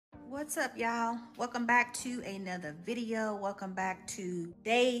What's up, y'all? Welcome back to another video. Welcome back to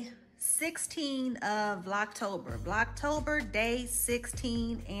day 16 of Vlogtober. Vlogtober day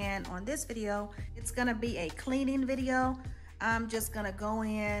 16, and on this video, it's gonna be a cleaning video. I'm just gonna go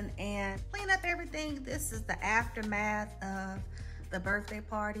in and clean up everything. This is the aftermath of the birthday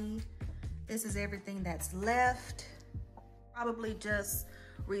party. This is everything that's left. Probably just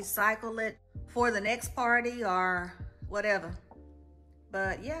recycle it for the next party or whatever.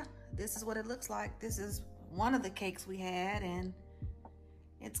 But yeah, this is what it looks like. This is one of the cakes we had and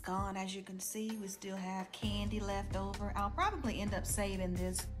it's gone. As you can see, we still have candy left over. I'll probably end up saving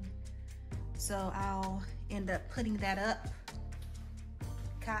this, so I'll end up putting that up.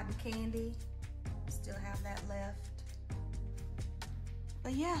 Cotton candy, still have that left.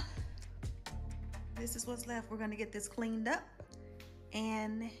 But yeah, this is what's left. We're gonna get this cleaned up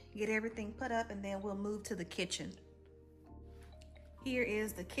and get everything put up, and then we'll move to the kitchen. Here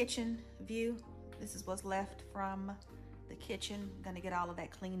is the kitchen view. This is what's left from the kitchen. I'm gonna get all of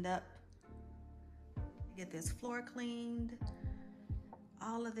that cleaned up. Get this floor cleaned.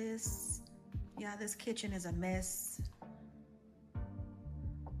 All of this. Yeah, this kitchen is a mess.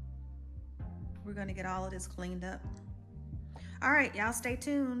 We're gonna get all of this cleaned up. All right, y'all stay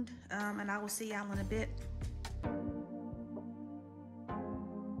tuned, and I will see y'all in a bit.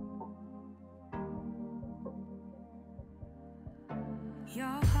 Your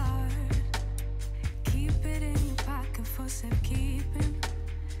heart, keep it in your pocket for safekeeping.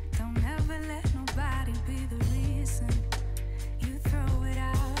 Don't ever let nobody be the reason you throw it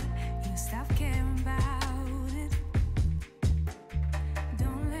out, you stop caring about it.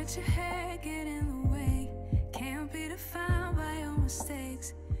 Don't let your head get in the way, can't be defined by your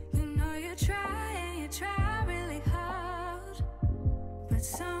mistakes. You know you try and you try really hard, but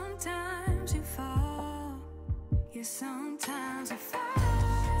sometimes you fall. Yeah, sometimes you fall.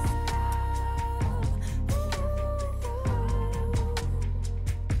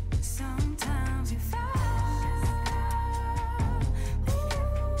 Sometimes you fall.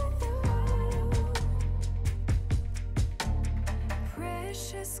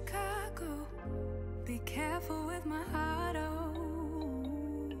 Precious cargo, be careful with my heart,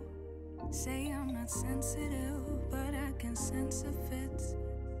 oh. Say I'm not sensitive, but I can sense if it's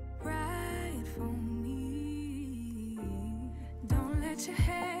right for me. Don't let your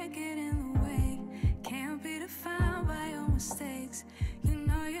head get in the way, can't be defined by your mistakes. You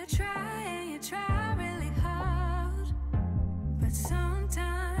know you try and you try really hard, but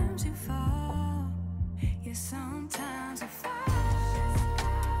sometimes you fall. Yeah, sometimes you fall.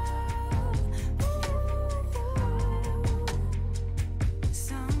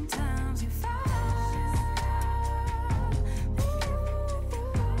 Sometimes you fall.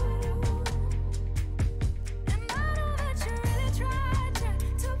 And I know that you really tried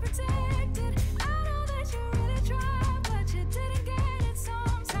to protect it. I know that you really tried, but you didn't get it.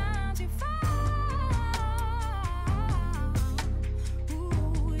 Sometimes you fall.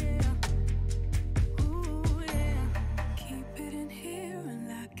 Ooh, yeah. Ooh, yeah. Keep it in here and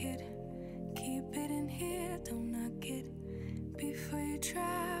lock it. Keep it in here, don't knock it. Before you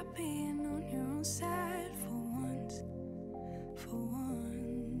try being on your own side for once. For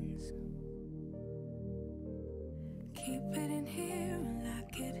once. Keep it in here and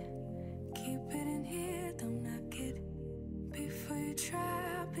lock it. Keep it in here, don't knock it. Before you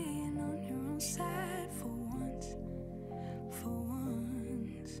try being on your own side for once. For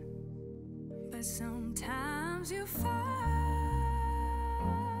once. But sometimes you fall.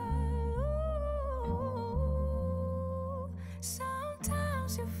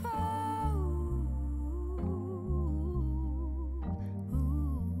 Sometimes you fall.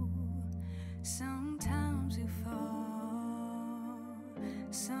 Sometimes you fall.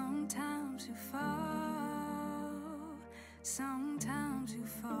 Sometimes you fall. Sometimes you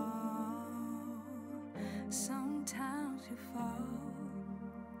fall. Sometimes you fall.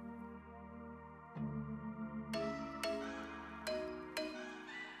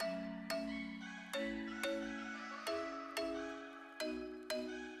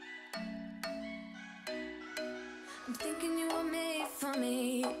 I'm thinking you were made for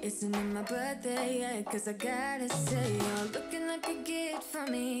me. Isn't it my birthday yet? Cause I gotta say, you're looking like a gift for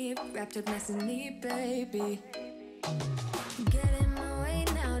me. Wrapped up nice and neat, baby. Get in my way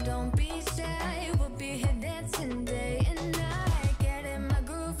now, don't be shy. We'll be here dancing day and night. Get in my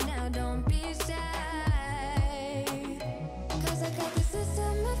groove now, don't be shy. Cause I got this list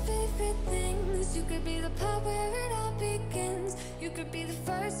of my favorite things. You could be the part where it all begins. You could be the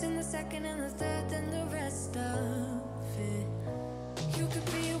first and the second and the third and the rest of it. You could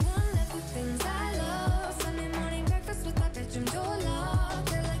be one of the things I love. Sunday morning breakfast with my bedroom door locked.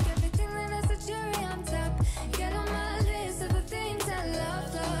 Feel like every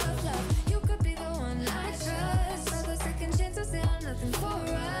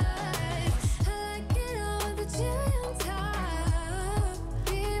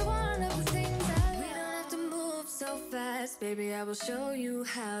baby, I will show you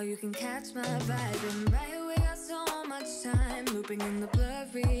how you can catch my vibe. And right away, got so much time looping in the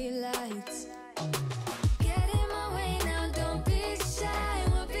blurry lights. Get in my way now, don't be shy.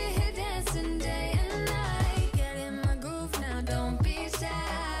 We'll be here dancing day and night. Get in my groove now, don't be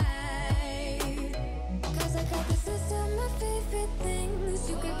shy. Cause I got this list of my favorite things.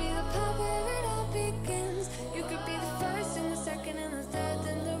 You could be the part where it all begins. You could be the first and the second and the third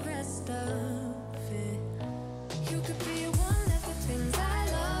and the rest of it. You could be one of the things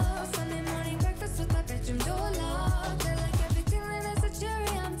I love. Sunday morning breakfast with my bedroom door locked. I like everything that has a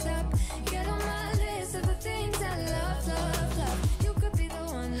cherry on top. Get on my list of the things I love, love, love. You could be the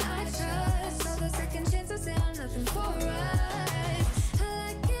one I trust. All the second chances, they are nothing for us. I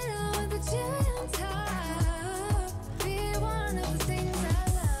like it all with the cherry on top. Be one of the things I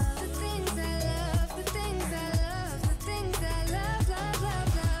love. The things I love, the things I love, the things I love, love,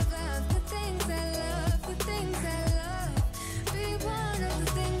 love, love, love. The things I love, the things I love. Be one of the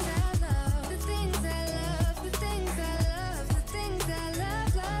things I love. The things I love, the things I love, the things I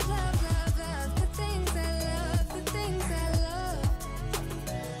love, love, love, love, love. The things I love, the things I love.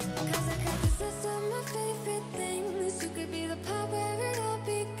 Cause I got this list of my favorite things. You could be the part where it all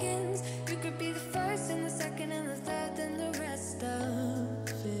begins. You could be the first and the second and the third and the rest of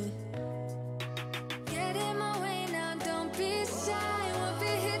it. Get in my way now, don't be shy. We'll be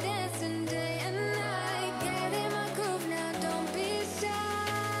here dancing day and night. Get in my groove now, don't be shy.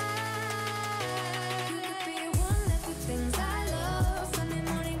 You could be one of the things I love. Sunday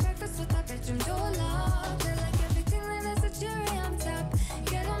morning breakfast with my bedroom door locked. I like everything that has a cherry on top.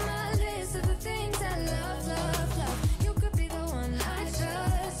 Get on my list of the things I love, love, love. You could be the one I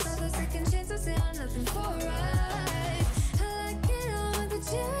trust. All the second chances, they are nothing for us. I like it all with the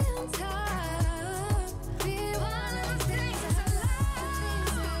cherry on top. Be one of the things I love. The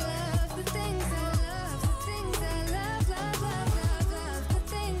things I love, the things I love, the things I love, love, love, love, love. The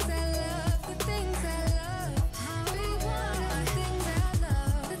things I love, the things I love. Be one of the things I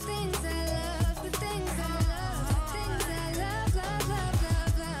love. The things I love, the things I love, the things I love, love, love,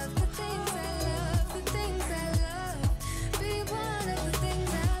 love, love. The things I love, the things I love. Be one of the things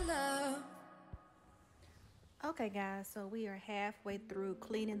I love. Okay guys, so we are halfway through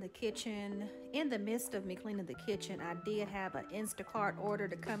cleaning the kitchen. In the midst of me cleaning the kitchen, I did have an Instacart order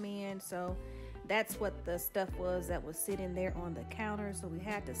to come in, so that's what the stuff was that was sitting there on the counter. So we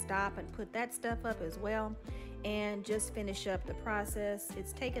had to stop and put that stuff up as well and just finish up the process.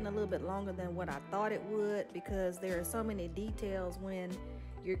 It's taken a little bit longer than what I thought it would because there are so many details when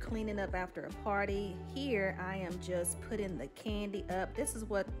you're cleaning up after a party. Here I am just putting the candy up. This is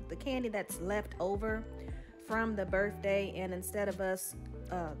what the candy that's left over from the birthday, and instead of us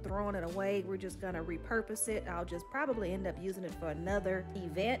throwing it away, we're just gonna repurpose it. I'll just probably end up using it for another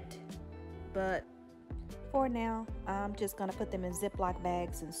event, but for now I'm just gonna put them in Ziploc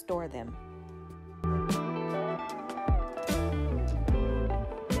bags and store them.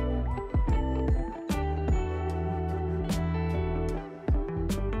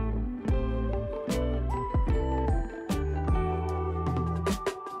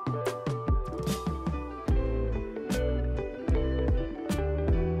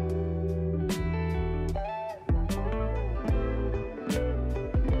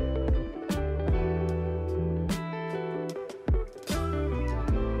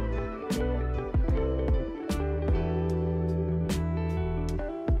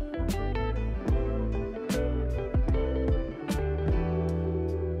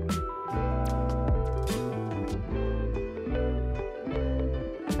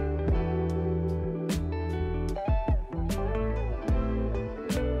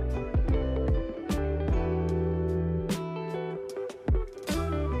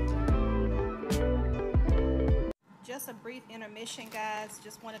 Just a brief intermission, guys.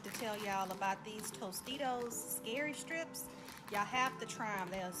 Just wanted to tell y'all about these Tostitos Scary Strips. Y'all have to try them.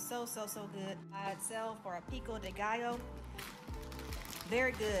 They are so, so, so good. By itself or a pico de gallo.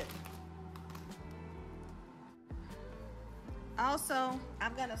 Very good. Also,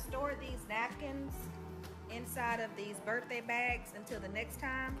 I'm gonna store these napkins inside of these birthday bags until the next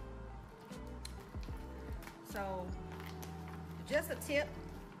time. So, just a tip.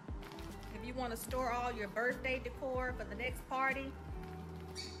 If you want to store all your birthday decor for the next party,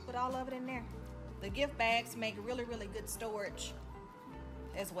 put all of it in there. The gift bags make really, really good storage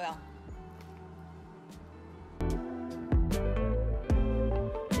as well.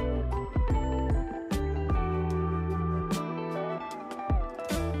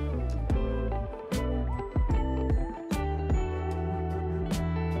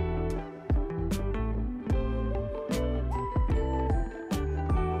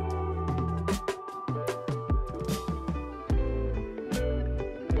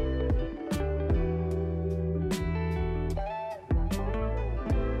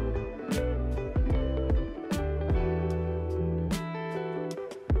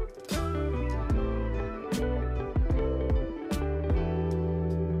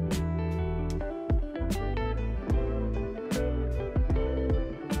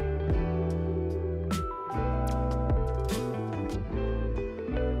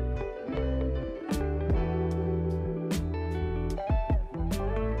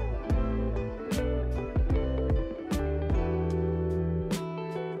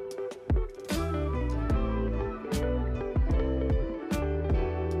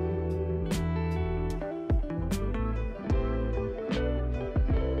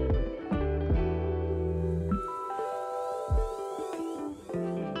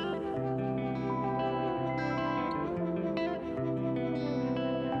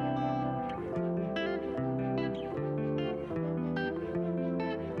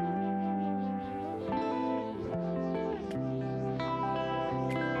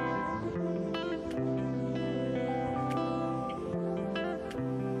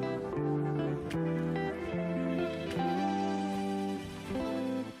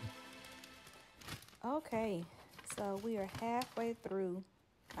 are halfway through.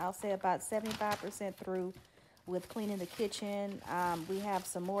 I'll say about 75% through with cleaning the kitchen. We have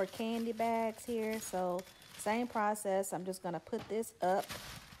some more candy bags here, so same process. I'm just going to put this up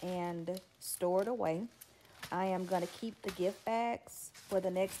and store it away. I am going to keep the gift bags for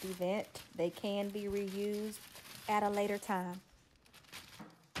the next event. They can be reused at a later time.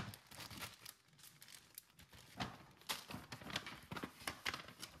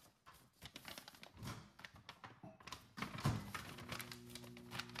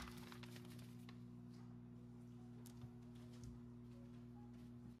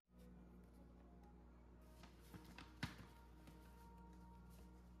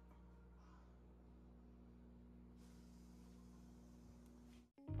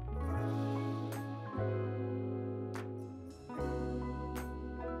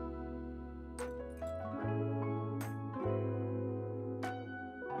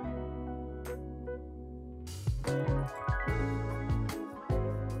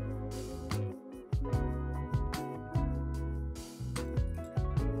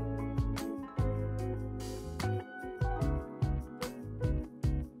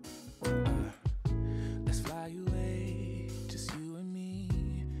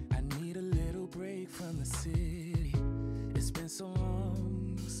 From the city, it's been so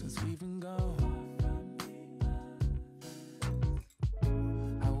long since we've been gone.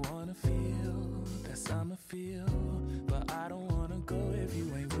 I wanna feel that summer feel, but I don't wanna go if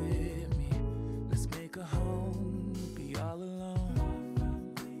you ain't with me. Let's make a home, be all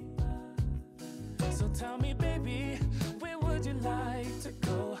alone. So tell me, baby, where would you like to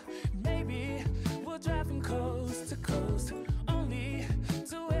go? Maybe we'll drive from coast to coast, only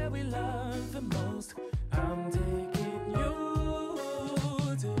to where we love the most. I'm taking you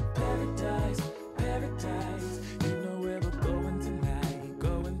to paradise, paradise. You know where we're going tonight,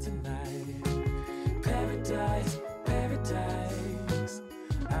 going tonight. Paradise, paradise.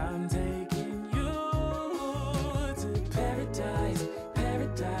 I'm taking you to paradise,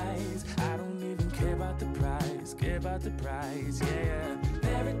 paradise. I don't even care about the price, care about the price, yeah.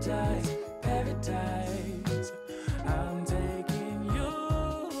 Paradise, paradise. I'm taking you.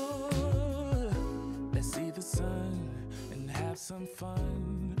 Let's see the sun and have some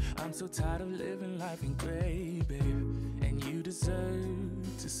fun. I'm so tired of living life in gray, babe. And you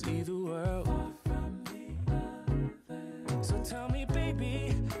deserve to see the world. So tell me,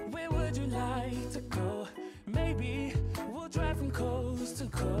 baby, where would you like to go? Maybe we'll drive from coast to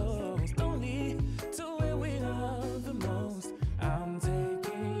coast, only to where we love the most. I'm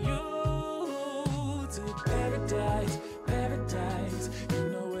taking you to paradise, paradise. You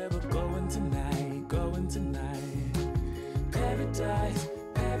know where we're going tonight, going tonight. Paradise,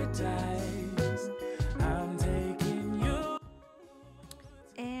 paradise. I'm taking you.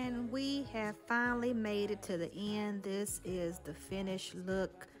 And we have finally made it to the end. This is the finished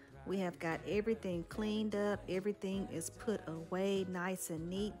look. We have got everything cleaned up. Everything is put away nice and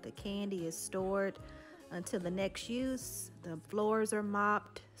neat. The candy is stored until the next use. The floors are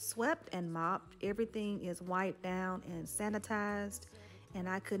mopped, swept and mopped. Everything is wiped down and sanitized. And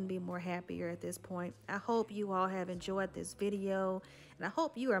I couldn't be more happier at this point. I hope you all have enjoyed this video. And I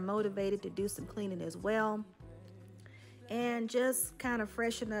hope you are motivated to do some cleaning as well. And just kind of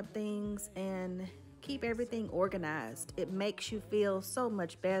freshen up things and keep everything organized. It makes you feel so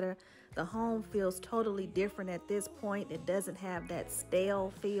much better. The home feels totally different at this point. It doesn't have that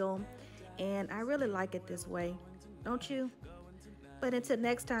stale feel. And I really like it this way. Don't you? But until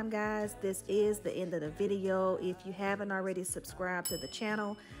next time, guys, this is the end of the video. If you haven't already subscribed to the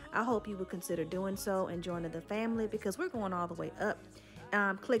channel, I hope you would consider doing so and joining the family, because we're going all the way up.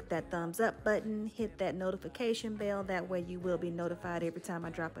 Click that thumbs up button, hit that notification bell. That way you will be notified every time I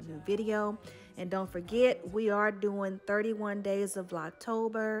drop a new video. And don't forget, we are doing 31 days of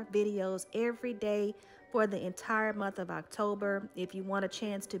Vlogtober videos every day for the entire month of October. If you want a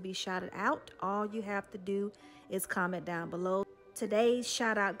chance to be shouted out, all you have to do is comment down below. Today's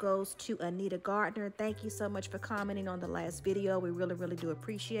shout out goes to Anita Gardner. Thank you so much for commenting on the last video. We really do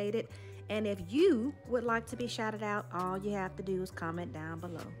appreciate it. And if you would like to be shouted out, all you have to do is comment down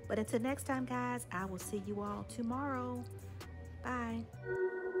below. But until next time, guys, I will see you all tomorrow. Bye.